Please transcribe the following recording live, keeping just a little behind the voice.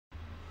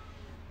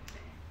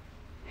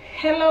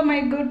Hello my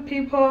good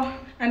people,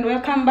 and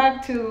welcome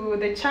back to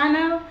the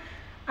channel.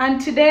 And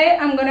today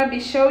I'm gonna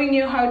be showing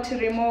you how to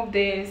remove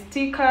the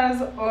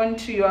stickers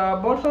onto your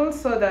bottles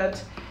so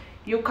that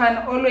you can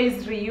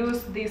always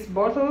reuse these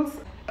bottles.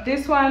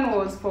 This one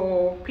was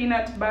for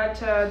peanut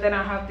butter, then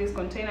I have this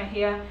container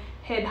here,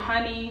 had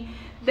honey,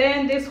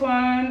 then this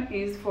one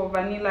is for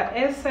vanilla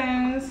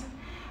essence,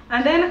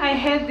 and then I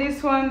had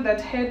this one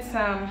that had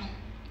some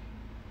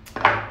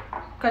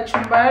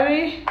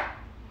kachumbari,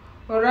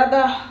 or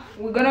rather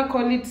we're gonna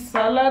call it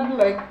salad,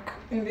 like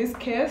in this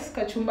case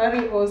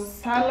kachumbari or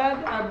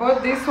salad. I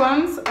bought these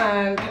ones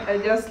and I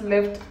just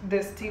left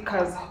the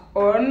stickers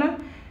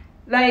on.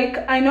 Like,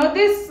 I know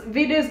this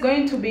video is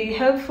going to be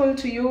helpful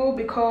to you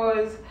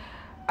because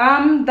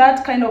I'm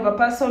that kind of a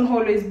person who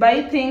always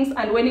buy things,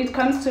 and when it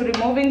comes to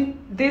removing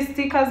these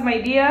stickers,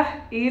 my dear,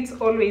 it's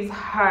always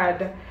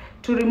hard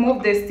to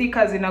remove the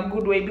stickers in a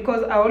good way,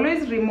 because I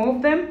always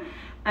remove them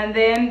and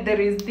then there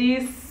is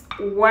this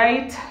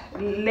white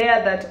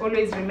layer that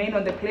always remain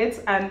on the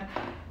plates, and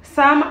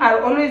some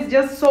are always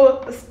just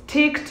so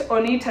sticked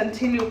on it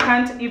until you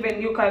can't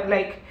even, you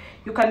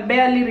can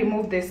barely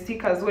remove the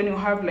stickers when you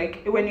have,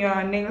 like, when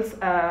your nails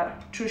are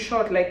too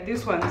short like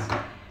these ones.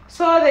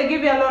 So they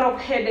give you a lot of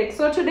headache.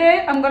 So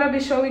today I'm gonna be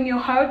showing you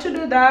how to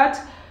do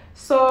that.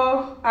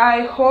 So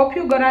I hope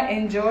you're gonna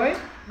enjoy.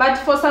 But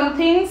for some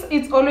things,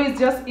 it's always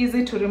just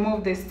easy to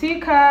remove the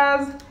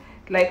stickers.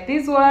 Like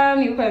this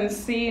one, you can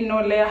see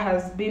no layer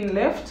has been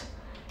left.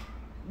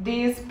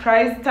 This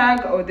price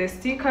tag or the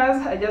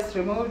stickers I just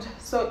removed,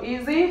 so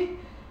easy.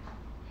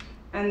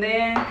 And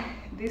then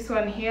this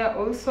one here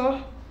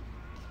also,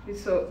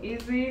 it's so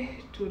easy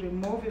to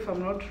remove if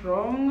I'm not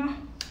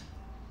wrong.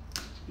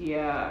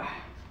 Yeah,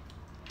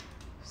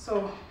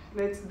 so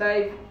let's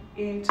dive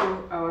into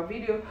our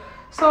video.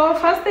 So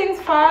first things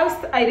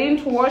first, I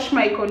didn't wash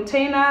my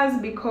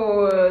containers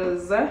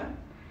because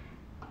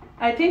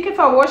I think if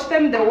I wash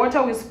them, the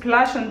water will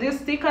splash on these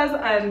stickers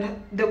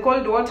and the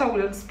cold water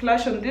will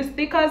splash on these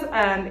stickers,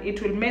 and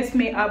it will mess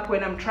me up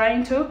when I'm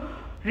trying to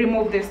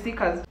remove the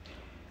stickers.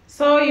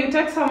 So you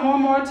take some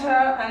warm water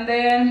and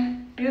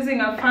then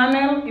using a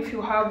funnel, if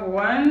you have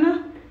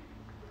one,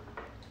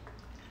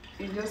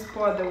 you just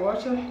pour the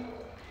water.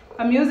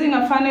 I'm using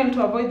a funnel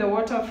to avoid the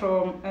water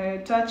from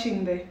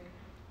touching the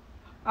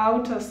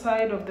outer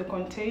side of the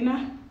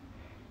container.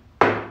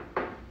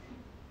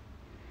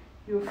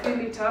 You fill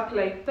it up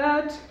like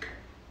that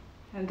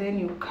and then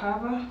you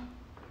cover.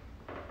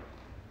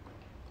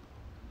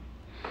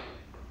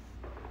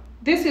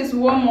 This is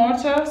warm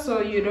water,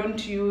 so you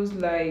don't use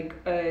like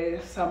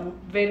some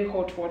very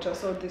hot water,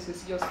 so this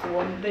is just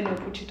warm. Then you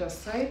put it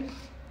aside.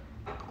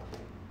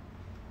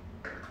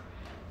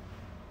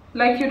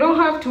 Like, you don't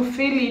have to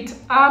fill it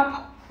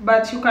up,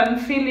 but you can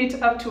fill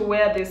it up to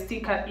where the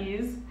sticker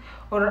is,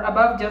 or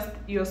above just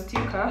your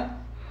sticker,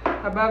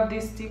 above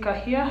this sticker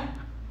here.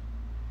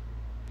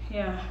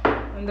 Yeah,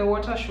 and the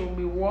water should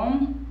be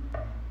warm.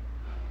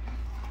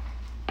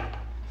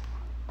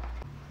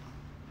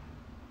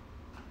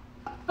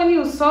 When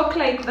you soak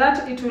like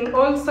that, it will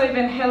also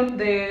even help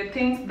the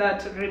things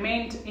that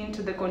remained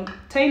into the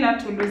container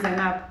to loosen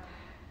up.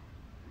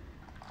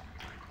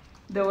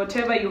 The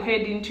whatever you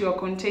had into your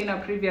container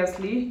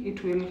previously,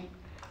 it will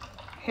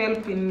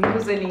help in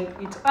loosening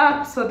it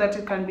up so that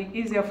it can be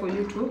easier for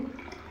you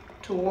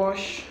to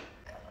wash.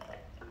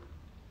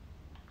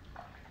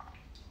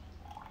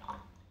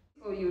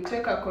 So you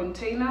take a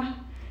container,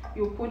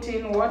 you put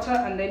in water,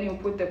 and then you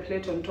put the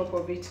plate on top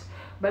of it.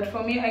 But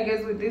for me, I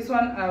guess with this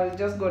one, I'll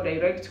just go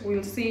direct.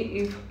 We'll see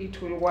if it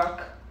will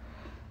work.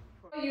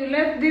 You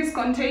let these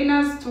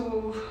containers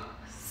to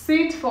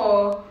sit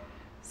for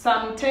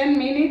some 10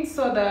 minutes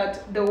so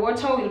that the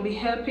water will be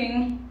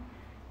helping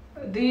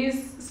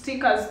these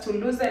stickers to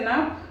loosen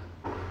up.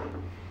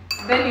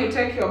 Then you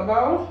take your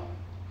bowl,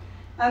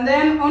 and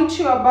then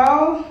onto your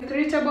bowl,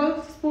 3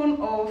 tablespoons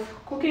of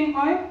cooking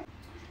oil.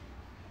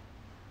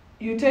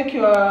 You take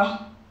your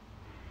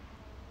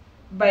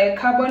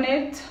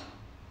bicarbonate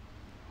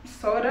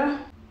soda.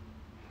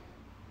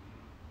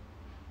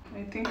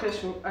 I think I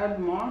should add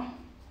more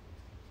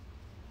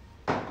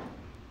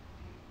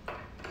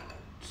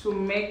to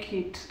make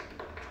it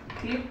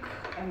thick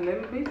a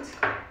little bit.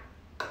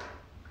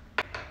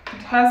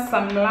 It has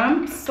some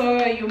lumps,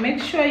 so you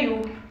make sure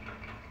you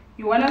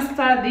want to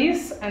stir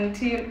this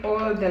until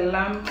all the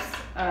lumps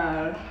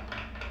are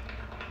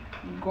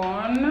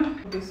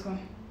gone. This one,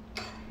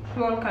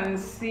 you all can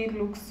see, it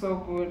looks so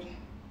good.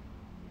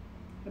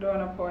 I don't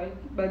want to pour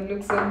it, but it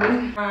looks so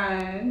good.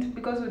 And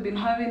because we've been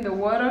having the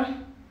water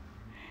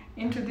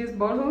into these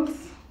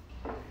bottles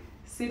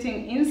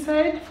sitting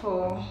inside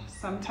for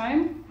some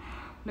time,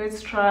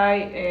 let's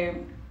try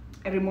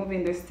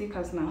removing the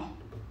stickers now.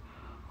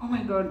 Oh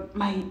my god,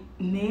 my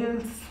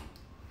nails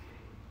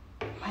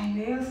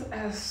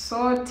are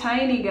so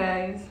tiny,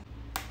 guys.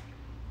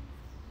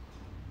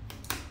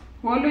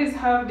 We always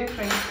have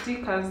different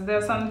stickers. There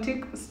are some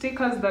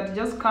stickers that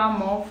just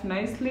come off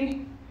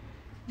nicely,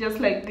 just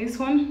like this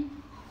one.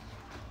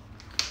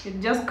 It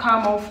just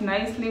come off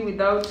nicely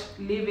without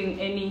leaving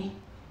any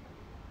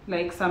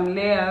like some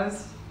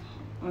layers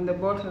on the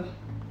bottle,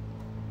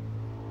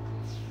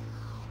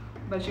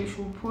 but you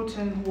should put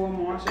in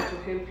warm water to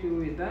help you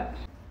with that.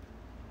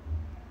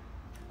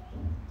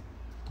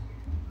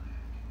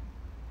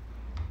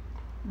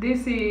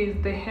 This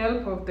is the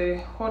help of the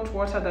hot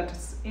water that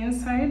is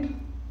inside.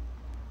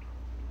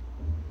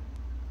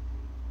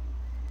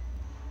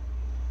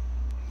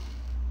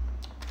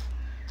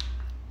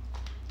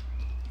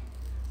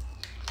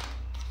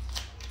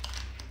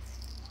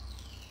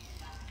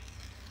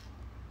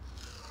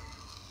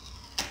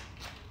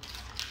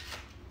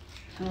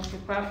 Okay,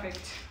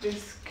 perfect.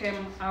 This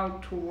came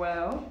out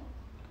well.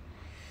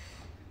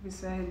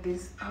 Beside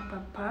this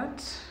upper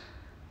part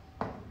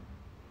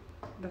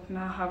that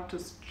now have to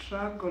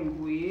struggle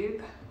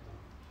with.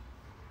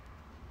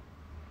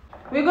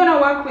 We're gonna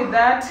work with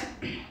that.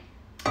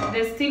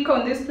 The stick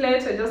on this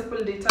plate, I just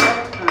pulled it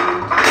out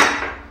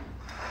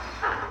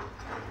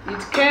and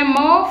it came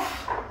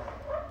off.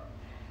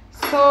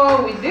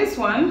 So with this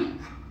one,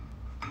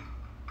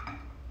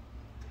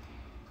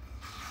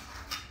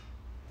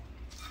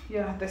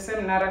 yeah, the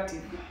same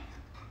narrative.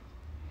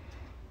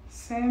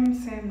 Same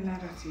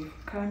narrative,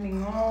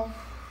 coming off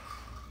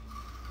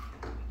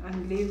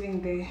and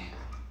leaving the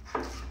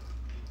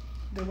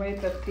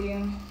white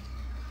thing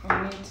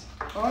on it.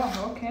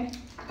 Oh, okay.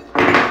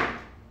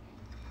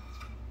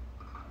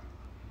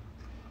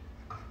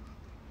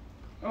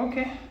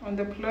 Okay, on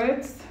the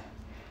plates.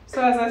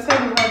 So as I said,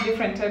 we have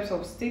different types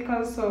of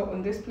stickers. So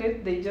on this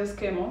plate, they just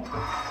came off.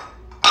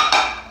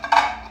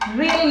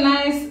 Real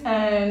nice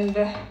and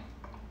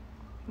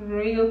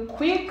real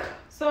quick.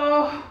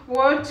 So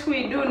what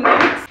we do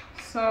next,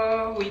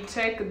 so we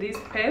take this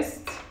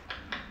paste.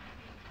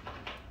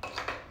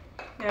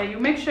 Yeah, you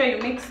make sure you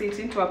mix it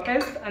into a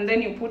paste and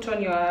then you put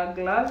on your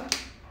glove.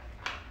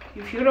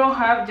 If you don't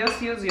have, just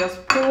use your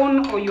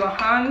spoon or your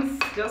hands,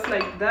 just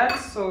like that.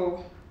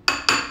 So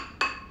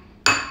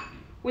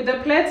with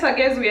the plates, I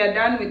guess we are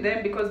done with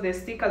them because the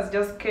stickers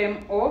just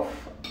came off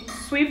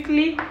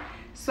swiftly.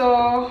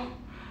 So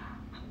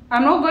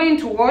I'm not going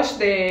to wash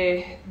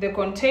the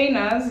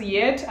containers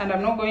yet, and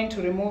I'm not going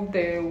to remove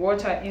the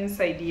water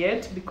inside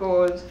yet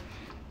because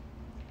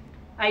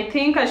I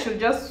think I should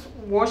just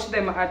wash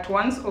them at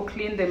once or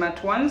clean them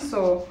at once.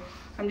 So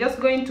I'm just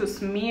going to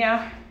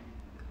smear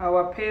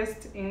our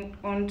paste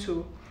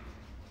onto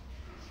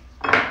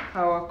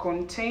our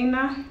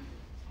container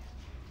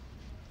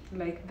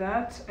like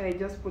that. I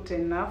just put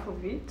enough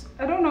of it.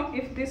 I don't know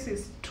if this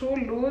is too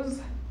loose,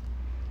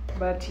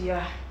 but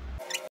yeah.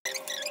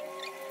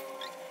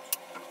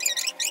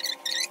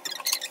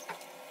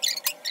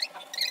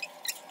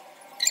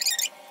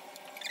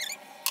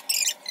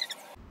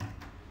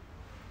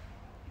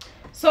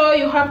 So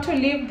you have to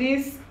leave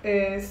this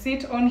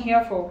sit on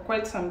here for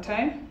quite some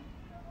time.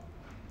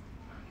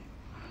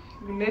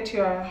 You let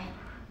your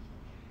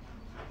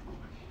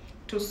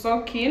to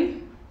soak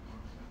in.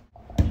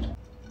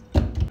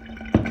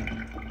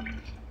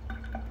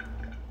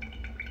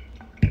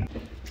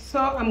 So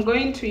I'm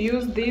going to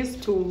use this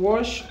to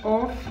wash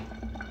off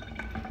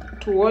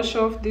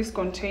these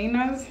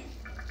containers.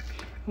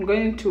 I'm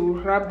going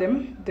to rub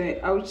them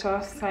the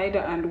outer side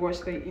and wash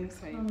the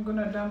inside. I'm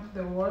gonna dump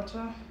the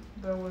water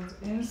that was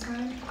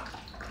inside.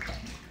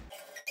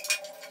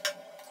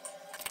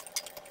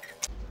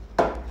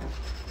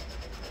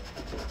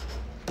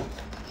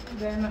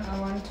 Then I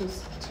want to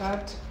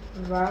start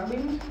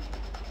rubbing,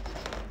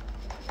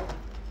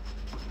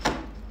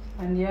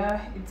 and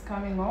yeah, it's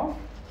coming off.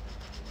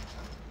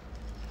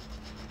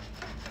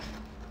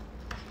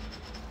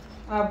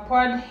 I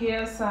poured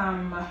here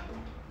some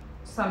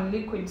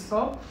liquid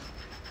soap,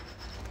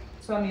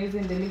 so I'm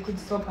using the liquid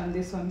soap and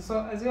this one.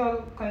 So as you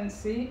all can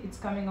see, it's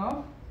coming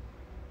off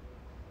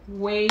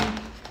way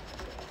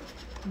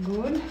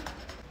good.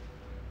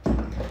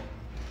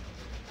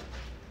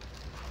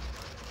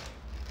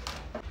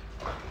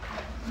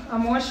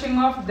 I'm washing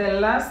off the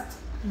last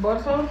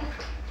bottle,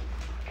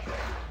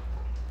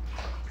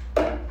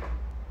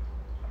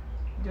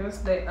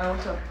 just the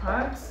outer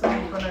part. So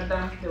I'm gonna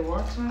dump the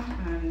water,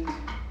 and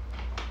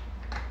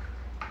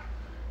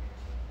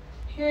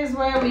here's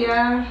where we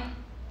are.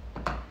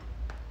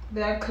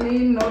 They are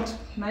clean, not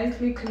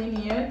nicely clean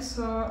yet,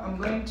 so I'm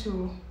going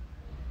to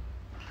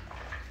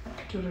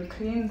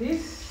re-clean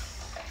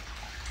this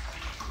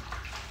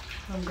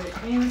from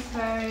the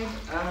inside,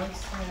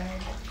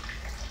 outside.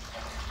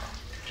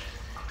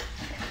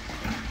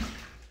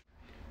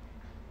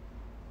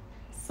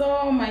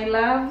 So my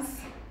loves,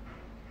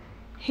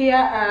 here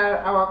are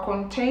our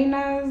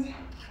containers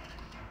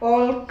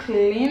all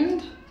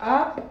cleaned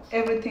up.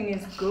 Everything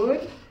is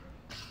good.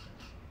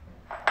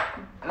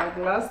 A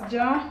glass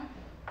jar,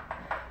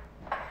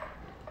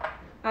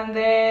 and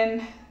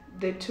then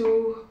the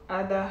two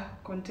other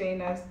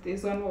containers.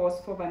 This one was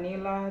for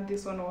vanilla,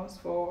 this one was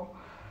for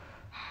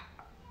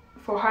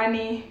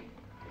honey,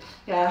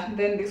 yeah,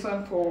 then this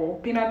one for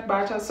peanut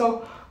butter.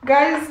 So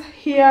guys,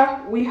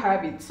 here we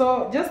have it.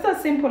 So just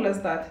as simple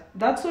as that.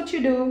 That's what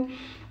you do.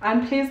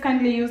 And please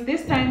kindly use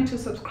this time to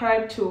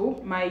subscribe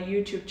to my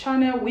YouTube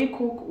channel. We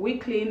cook, we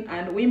clean,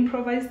 and we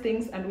improvise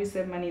things, and we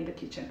save money in the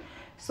kitchen.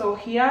 So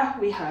here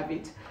we have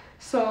it.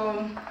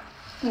 So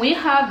we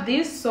have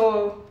this,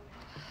 so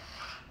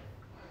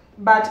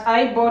but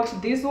I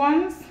bought these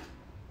ones.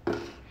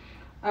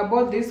 I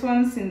bought these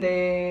ones in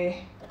the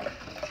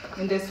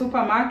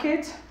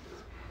supermarket.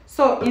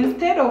 So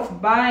instead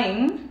of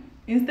buying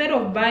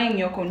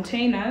your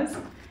containers,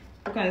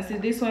 you can see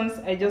these ones,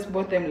 I just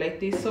bought them like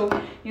this. So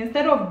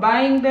instead of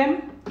buying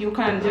them, you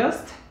can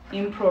just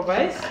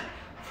improvise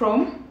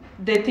from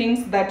the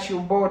things that you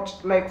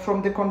bought, like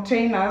from the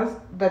containers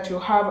that you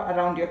have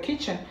around your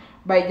kitchen,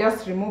 by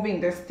just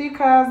removing the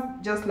stickers,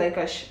 just like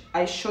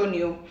I shown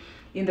you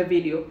in the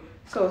video.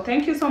 So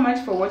thank you so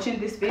much for watching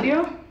this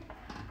video.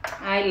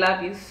 I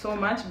love you so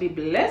much. Be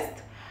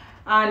blessed,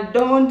 and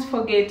don't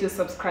forget to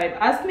subscribe.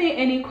 Ask me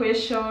any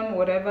question,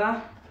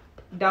 whatever,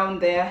 down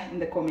there in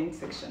the comment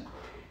section.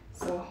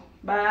 So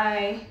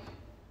bye.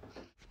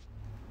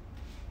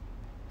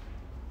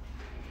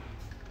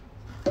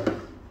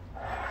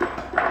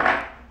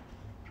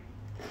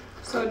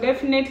 So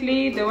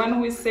definitely the one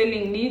who is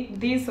selling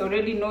this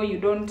already know you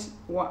don't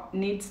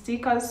need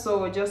stickers,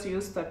 so just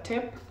use the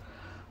tape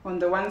on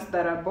the ones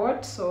that are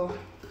bought, so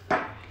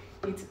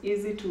it's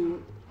easy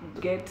to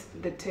get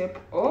the tape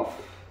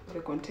off the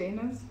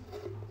containers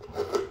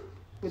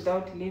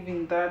without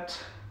leaving that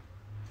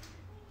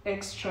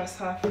extra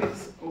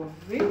surface of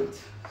it.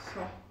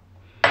 So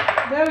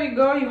there we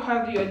go, you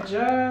have your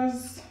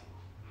jars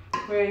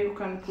where you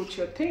can put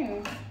your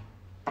things.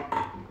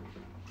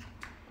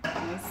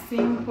 As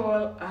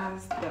simple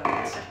as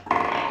that.